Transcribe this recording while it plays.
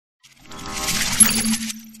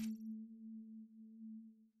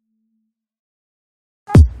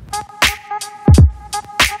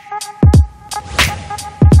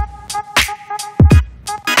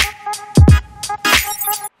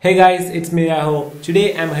Hey guys, it's me Rahul.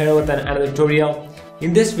 Today I'm here with another tutorial.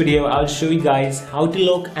 In this video, I'll show you guys how to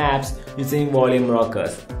lock apps using volume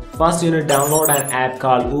rockers. First, you need to download an app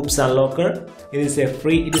called Oops Unlocker. It is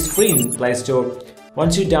free in Play Store.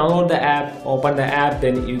 Once you download the app, open the app,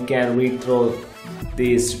 then you can read through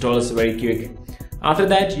these tutorials very quick. After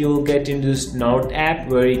that, you'll get into this Note app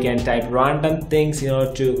where you can type random things in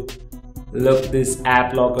order to lock this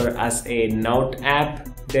app locker as a Note app.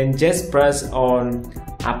 Then just press on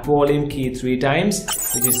app volume key 3 times,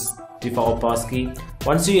 which is default passkey.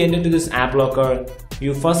 Once you enter to this app locker,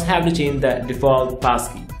 you first have to change the default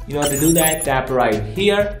passkey. In order to do that, tap right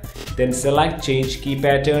here, then select change key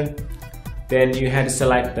pattern. Then you have to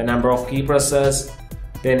select the number of key presses,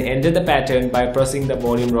 then enter the pattern by pressing the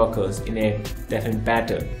volume rockers in a different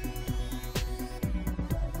pattern.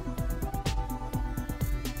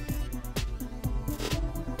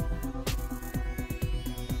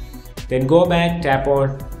 Then go back, tap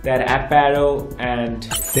on that app arrow and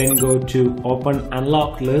then go to open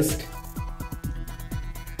unlock list.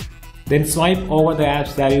 Then swipe over the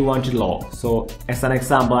apps that you want to lock. So as an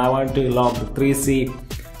example, I want to lock the 3C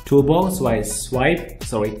toolbox, so I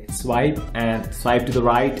swipe and swipe to the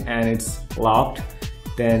right and it's locked.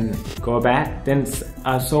 Then go back, then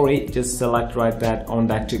just select right that on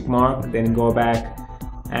that tick mark, then go back,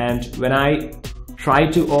 and when I try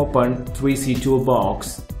to open 3C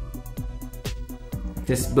toolbox,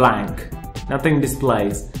 just blank, nothing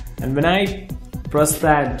displays. And when I press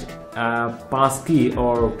that passkey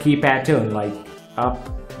or key pattern like up,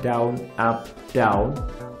 down,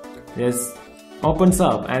 this opens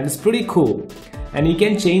up and it's pretty cool. And you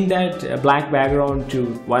can change that black background to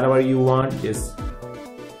whatever you want.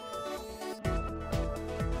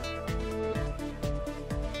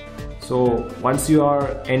 So once you are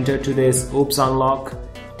entered to this Oops Unlock,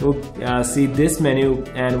 you'll see this menu,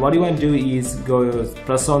 and what you want to do is go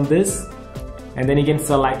press on this, and then you can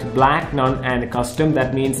select black, none and custom.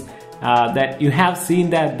 That means that you have seen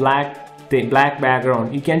that black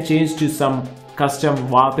background. You can change to some custom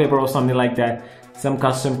wallpaper or something like that, some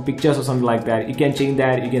custom pictures or something like that. You can change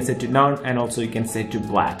that. You can set to none, and also you can set to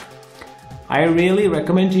black. I really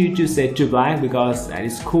recommend you to set to black because that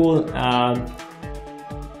is cool,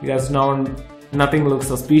 because now nothing looks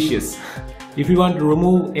suspicious. If you want to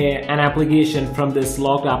remove an application from this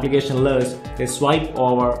locked application list, just swipe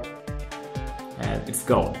over and it's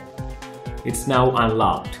gone. It's now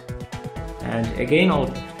unlocked. And again,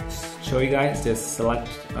 I'll show you guys. Just select,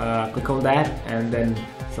 click on that and then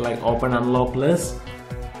select open unlock list.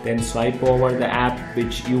 Then swipe over the app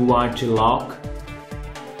which you want to lock.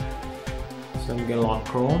 So I'm gonna lock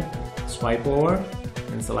Chrome. Swipe over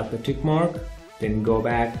and select the tick mark. Then go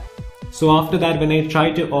back. So after that, when I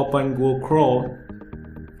try to open Google Chrome,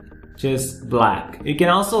 just black. You can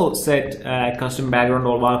also set a custom background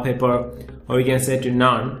or wallpaper, or you can set to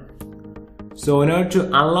none. So in order to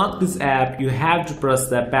unlock this app, you have to press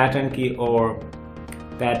that pattern key or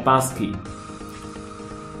that passkey.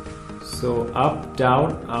 So up,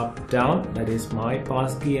 down, that is my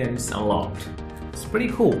passkey and it's unlocked. It's pretty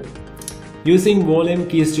cool. Using volume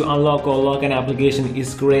keys to unlock or lock an application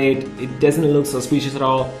is great. It doesn't look suspicious at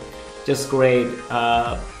all. Just great,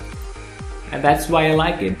 and that's why I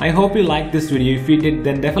like it. I hope you liked this video. If you did,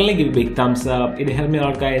 then definitely give a big thumbs up. It helped me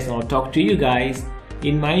out, guys, and I'll talk to you guys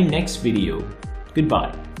in my next video.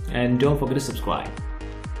 Goodbye, and don't forget to subscribe.